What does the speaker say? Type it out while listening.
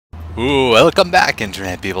Ooh, welcome back,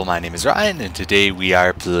 Internet people. My name is Ryan, and today we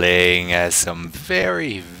are playing as some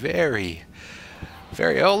very...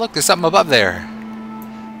 Oh, look, there's something above there.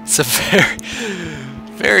 It's a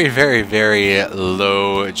very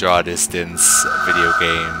low draw distance video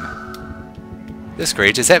game. This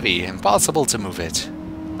crate is heavy, impossible to move it.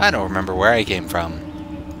 I don't remember where I came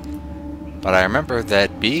from, but I remember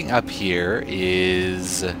that being up here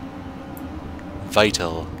is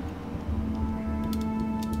vital.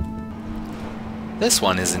 This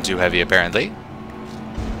one isn't too heavy, apparently.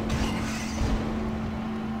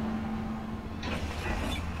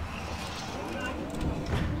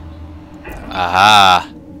 Aha!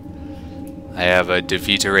 I have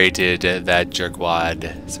defeaterated that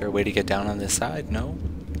jerkwad. Is there a way to get down on this side? No?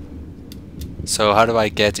 So how do I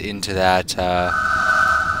get into that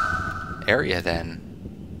area then?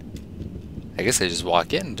 I guess I just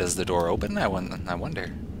walk in. Does the door open? I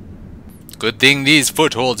wonder. Good thing these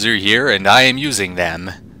footholds are here, and I am using them.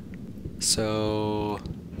 So...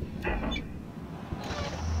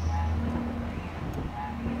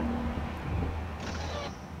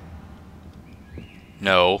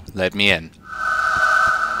 no, let me in.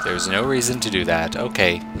 There's no reason to do that.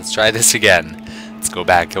 Okay, let's try this again. Let's go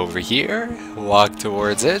back over here, walk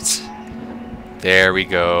towards it. There we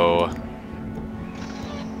go.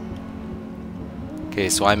 Okay,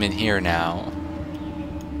 so I'm in here now.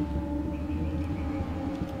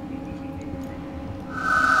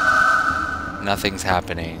 Nothing's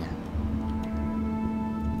happening.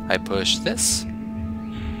 I push this.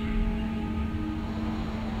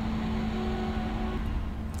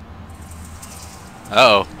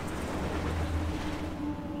 Uh-oh.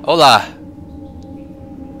 Hola!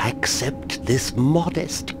 Accept this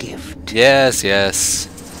modest gift. Yes, yes.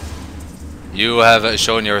 You have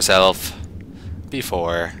shown yourself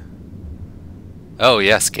before. Oh,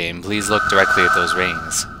 yes, game. Please look directly at those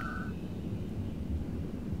rings.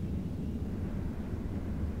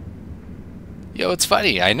 Yo, it's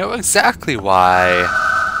funny. I know exactly why.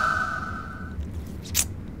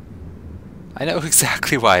 I know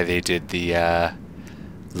exactly why they did the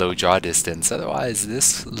low draw distance. Otherwise,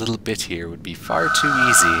 this little bit here would be far too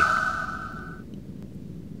easy.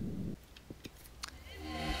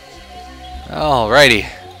 Alrighty.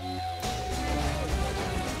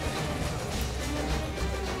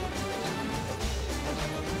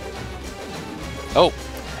 Oh,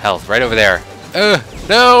 health right over there.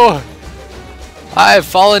 No! I've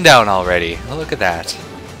fallen down already. Oh, look at that.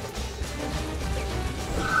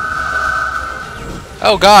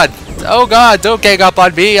 Oh god! Oh god! Don't gang up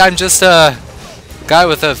on me! I'm just a guy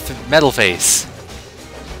with a metal face.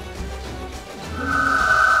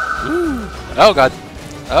 Ooh. Oh god.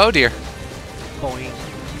 Oh dear.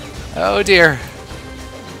 Oh dear.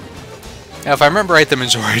 Now if I remember right, the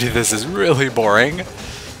majority of this is really boring.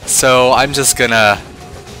 So I'm just gonna...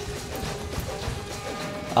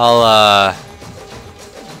 I'll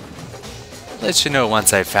let you know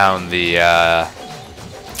once I found the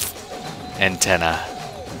antenna.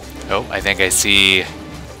 Oh, I think I see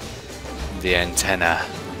the antenna.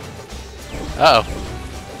 Uh-oh.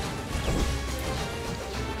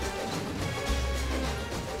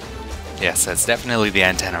 Yes, that's definitely the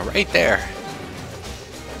antenna right there.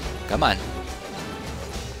 Come on.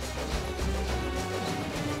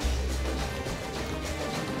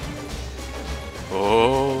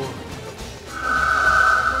 Oh.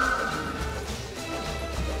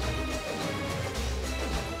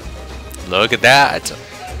 Look at that.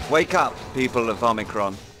 Wake up, people of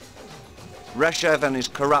Omikron. Reshev and his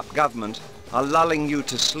corrupt government are lulling you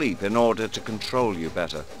to sleep in order to control you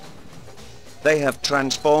better. They have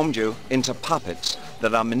transformed you into puppets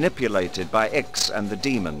that are manipulated by X and the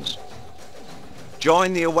demons.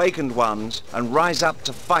 Join the awakened ones and rise up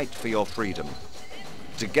to fight for your freedom.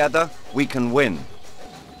 Together, we can win.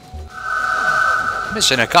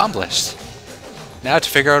 Mission accomplished. Now to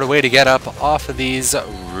figure out a way to get up off of these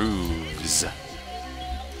roofs.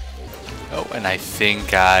 Oh, and I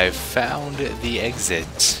think I've found the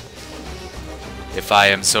exit. If I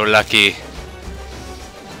am so lucky.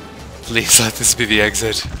 Please let this be the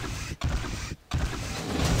exit.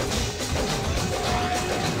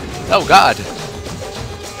 Oh god!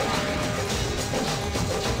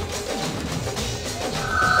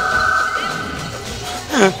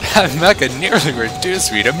 That mecha nearly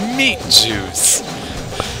reduced me to meat juice!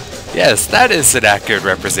 Yes, that is an accurate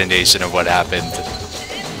representation of what happened.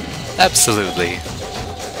 Absolutely.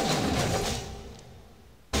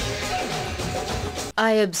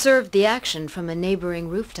 I observed the action from a neighboring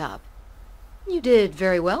rooftop. You did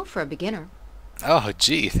very well for a beginner. Oh,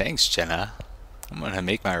 gee, thanks, Jenna. I'm gonna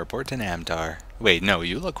make my report to Namtar. Wait, no,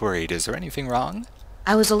 you look worried. Is there anything wrong?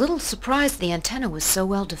 I was a little surprised the antenna was so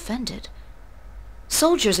well defended.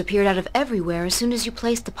 Soldiers appeared out of everywhere as soon as you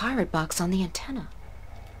placed the pirate box on the antenna.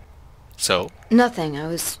 So? Nothing. I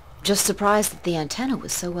was just surprised that the antenna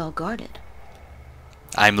was so well guarded.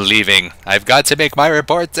 I'm leaving. I've got to make my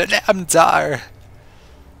report to Namdar.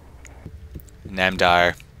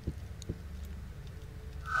 Namdar.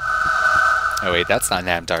 Oh wait, that's not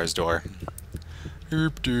Namdar's door.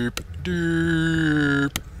 Doop doop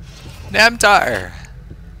doop. Namdar!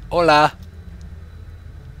 Hola!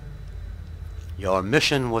 Your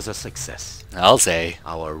mission was a success. I'll say.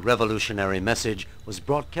 Our revolutionary message was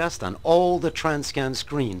broadcast on all the Transcan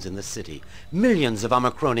screens in the city. Millions of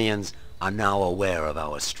Omicronians are now aware of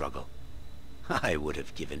our struggle. I would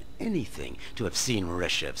have given anything to have seen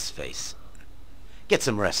Reshev's face. Get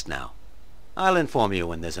some rest now. I'll inform you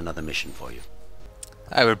when there's another mission for you.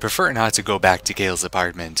 I would prefer not to go back to Gale's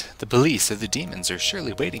apartment. The police or the demons are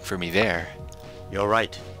surely waiting for me there. You're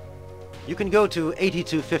right. You can go to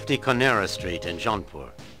 8250 Conera Street in Jaunpur.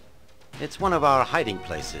 It's one of our hiding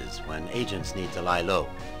places when agents need to lie low.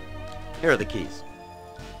 Here are the keys.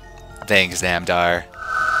 Thanks, Namdar.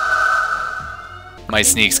 My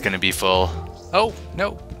sneak's gonna be full. Oh,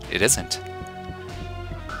 no, it isn't.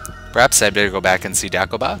 Perhaps I'd better go back and see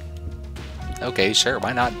Dakoba? Okay, sure,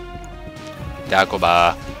 why not?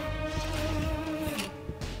 Dakoba.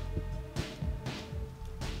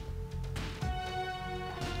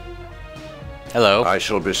 Hello. I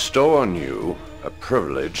shall bestow on you a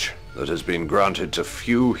privilege that has been granted to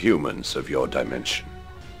few humans of your dimension.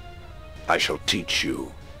 I shall teach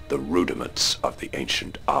you the rudiments of the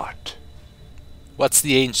ancient art. What's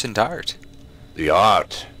the ancient art? The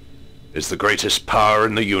art is the greatest power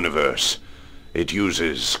in the universe. It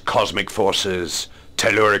uses cosmic forces,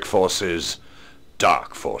 telluric forces,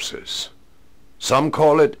 dark forces. Some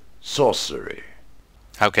call it sorcery.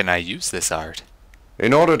 How can I use this art?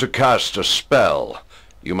 In order to cast a spell,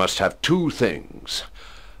 you must have two things.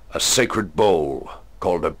 A sacred bowl,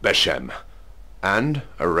 called a beshem, and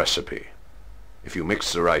a recipe. If you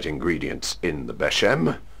mix the right ingredients in the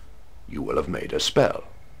beshem, you will have made a spell.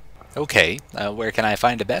 Okay, where can I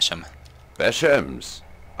find a Beshem? Beshems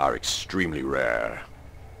are extremely rare.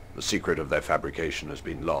 The secret of their fabrication has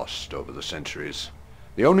been lost over the centuries.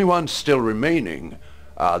 The only ones still remaining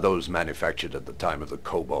are those manufactured at the time of the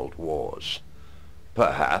Cobalt Wars.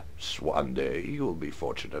 Perhaps one day you will be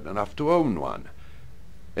fortunate enough to own one.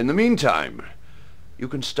 In the meantime, you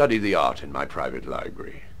can study the art in my private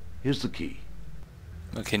library. Here's the key.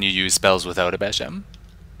 Can you use spells without a Beshem?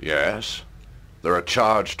 Yes. There are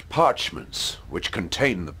charged parchments which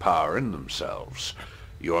contain the power in themselves.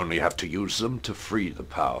 You only have to use them to free the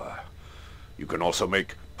power. You can also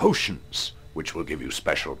make potions which will give you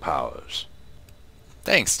special powers.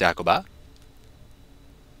 Thanks, Dakoba.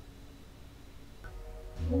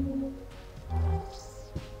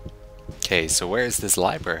 Okay, so where is this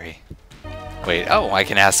library? Wait, oh, I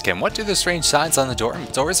can ask him, what do the strange signs on the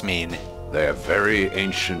doors mean? They are very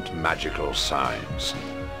ancient magical signs.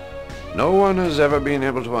 No one has ever been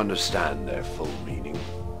able to understand their full meaning.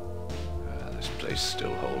 This place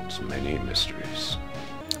still holds many mysteries.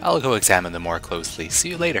 I'll go examine them more closely. See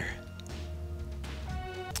you later.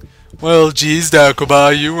 Well, geez,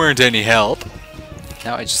 Dakoba, you weren't any help.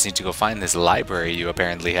 Now I just need to go find this library you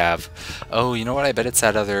apparently have. Oh, you know what? I bet it's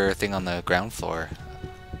that other thing on the ground floor.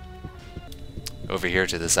 Over here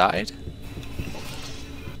to the side?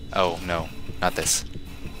 Oh, no. Not this.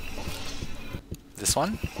 This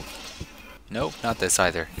one? Nope, not this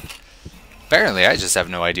either. Apparently, I just have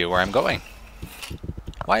no idea where I'm going.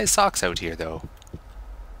 Why is Socks out here, though?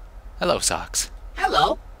 Hello, Socks.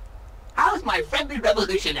 Hello. How's my friendly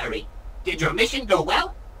revolutionary? Did your mission go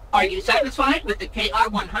well? Are you satisfied with the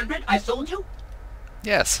KR-100 I sold you?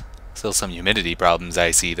 Yes. Still some humidity problems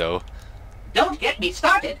I see, though. Don't get me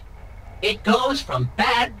started. It goes from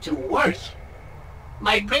bad to worse.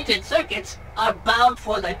 My printed circuits are bound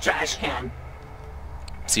for the trash can.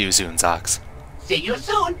 See you soon, Socks. See you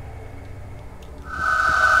soon.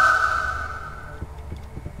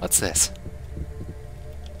 What's this?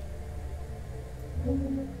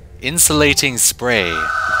 Insulating spray.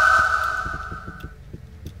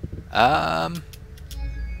 I'm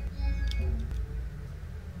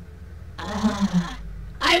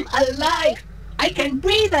alive! I can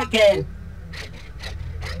breathe again!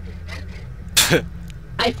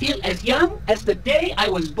 I feel as young as the day I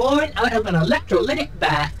was born out of an electrolytic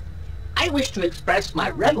bath. I wish to express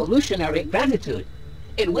my revolutionary gratitude.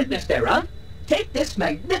 In witness thereof, take this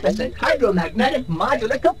magnificent hydromagnetic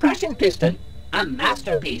modular compression piston, a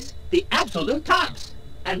masterpiece, the absolute tops.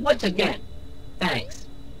 And once again, thanks.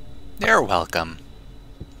 You're welcome.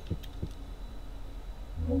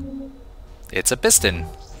 It's a piston.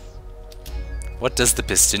 What does the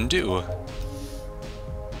piston do?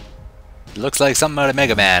 It looks like something out of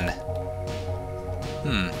Mega Man.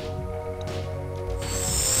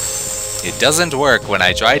 It doesn't work when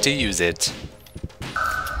I try to use it.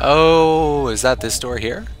 Oh, is that this door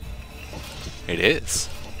here? It is.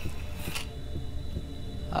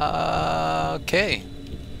 Okay.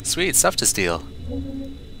 Sweet, stuff to steal.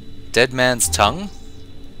 Dead man's tongue?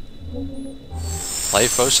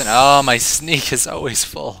 Life potion? Oh, my sneak is always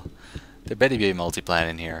full. There better be a multiplan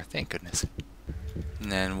in here, thank goodness.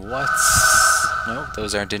 And then what's... Nope,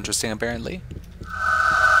 those aren't interesting apparently.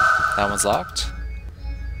 That one's locked.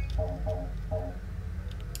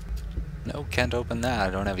 No, can't open that, I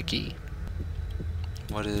don't have a key.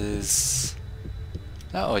 What is...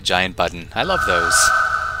 Oh, a giant button. I love those.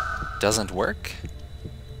 Doesn't work.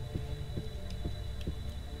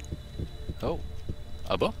 Oh,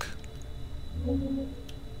 a book.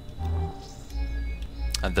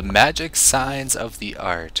 The magic signs of the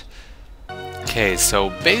art. Okay,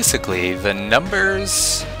 so basically the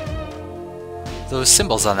numbers, those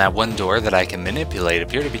symbols on that one door that I can manipulate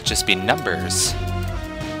appear to be just be numbers.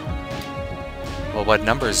 Well, what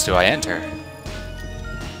numbers do I enter?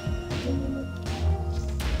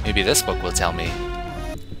 Maybe this book will tell me.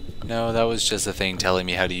 No, that was just a thing telling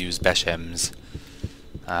me how to use Beshems.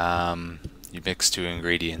 You mix two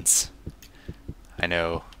ingredients. I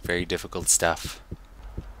know, very difficult stuff.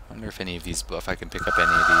 I wonder if any of these, if I can pick up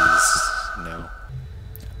any of these. No.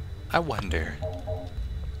 I wonder.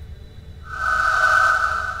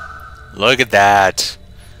 Look at that!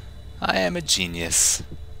 I am a genius.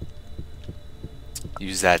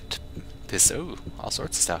 Use that, oh, all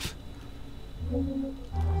sorts of stuff.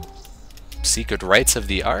 Secret rites of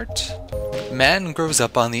the art? Man grows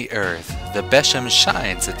up on the earth. The Beshem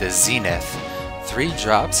shines at the zenith. 3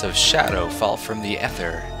 drops of shadow fall from the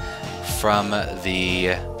ether. From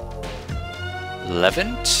the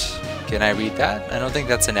Levant? Can I read that? I don't think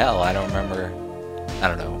that's an L. I don't remember. I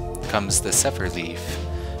don't know. Comes the Zephyr leaf.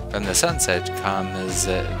 From the sunset comes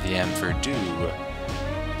the amphor dew.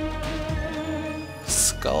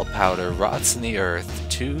 Skull powder rots in the earth.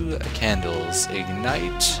 2 candles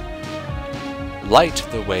ignite. Light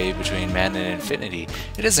the way between man and infinity.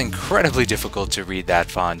 It is incredibly difficult to read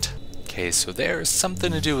that font. Okay, so there's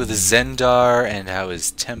something to do with Zendar and how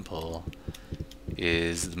his temple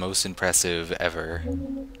is the most impressive ever.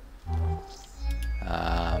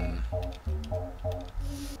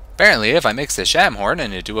 Apparently, if I mix the Shamhorn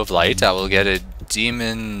and a Dew of Light, I will get a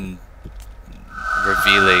demon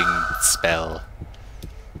revealing spell.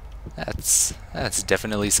 That's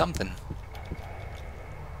definitely something.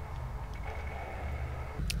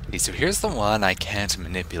 Okay, so here's the one I can't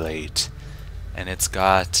manipulate, and it's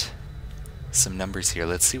got some numbers here.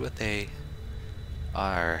 Let's see what they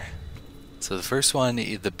are. So the first one,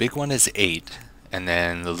 the big one is 8, and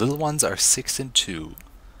then the little ones are 6 and 2.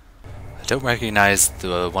 I don't recognize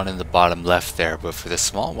the one in the bottom left there, but for the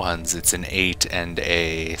small ones, it's an 8 and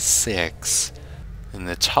a 6. In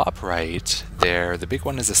the top right, there, the big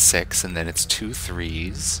one is a 6, and then it's 2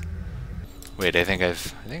 3s. Wait, I think I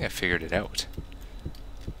figured it out.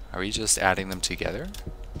 Are we just adding them together?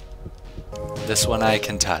 This one I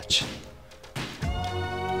can touch.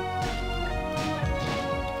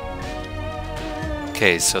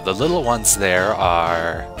 Okay, so the little ones there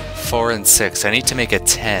are 4 and 6. I need to make a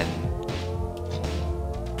 10.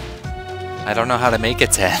 I don't know how to make a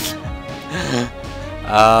 10.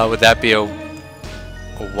 Would that be a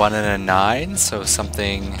 1 and a 9? So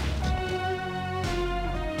something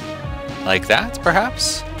like that,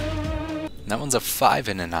 perhaps? That one's a 5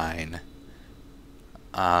 and a 9.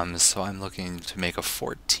 So I'm looking to make a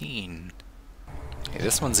 14. Okay,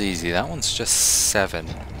 this one's easy. That one's just 7.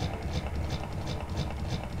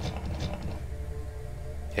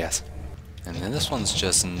 Yes. And then this one's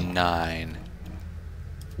just 9.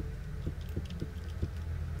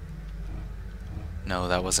 No,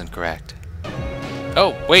 that wasn't correct.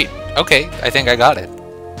 Oh, wait. Okay, I think I got it.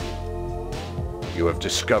 You have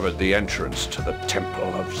discovered the entrance to the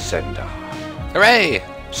Temple of Zendar. Hooray!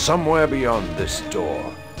 Somewhere beyond this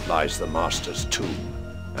door lies the Master's tomb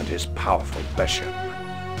and his powerful Beshem.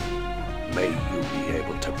 May you be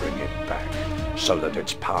able to bring it back so that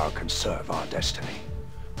its power can serve our destiny.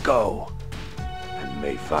 Go, and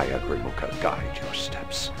may Vaya Grimuka guide your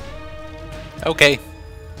steps. Okay.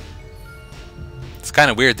 It's kind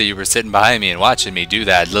of weird that you were sitting behind me and watching me do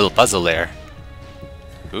that little puzzle there.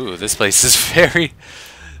 Ooh, this place is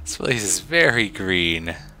very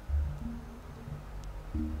green.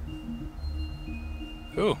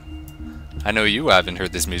 Ooh. I know you haven't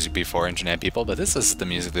heard this music before, Internet people, but this is the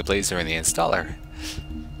music that plays during the installer.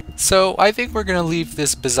 So I think we're going to leave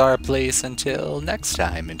this bizarre place until next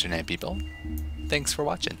time, Internet people. Thanks for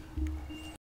watching.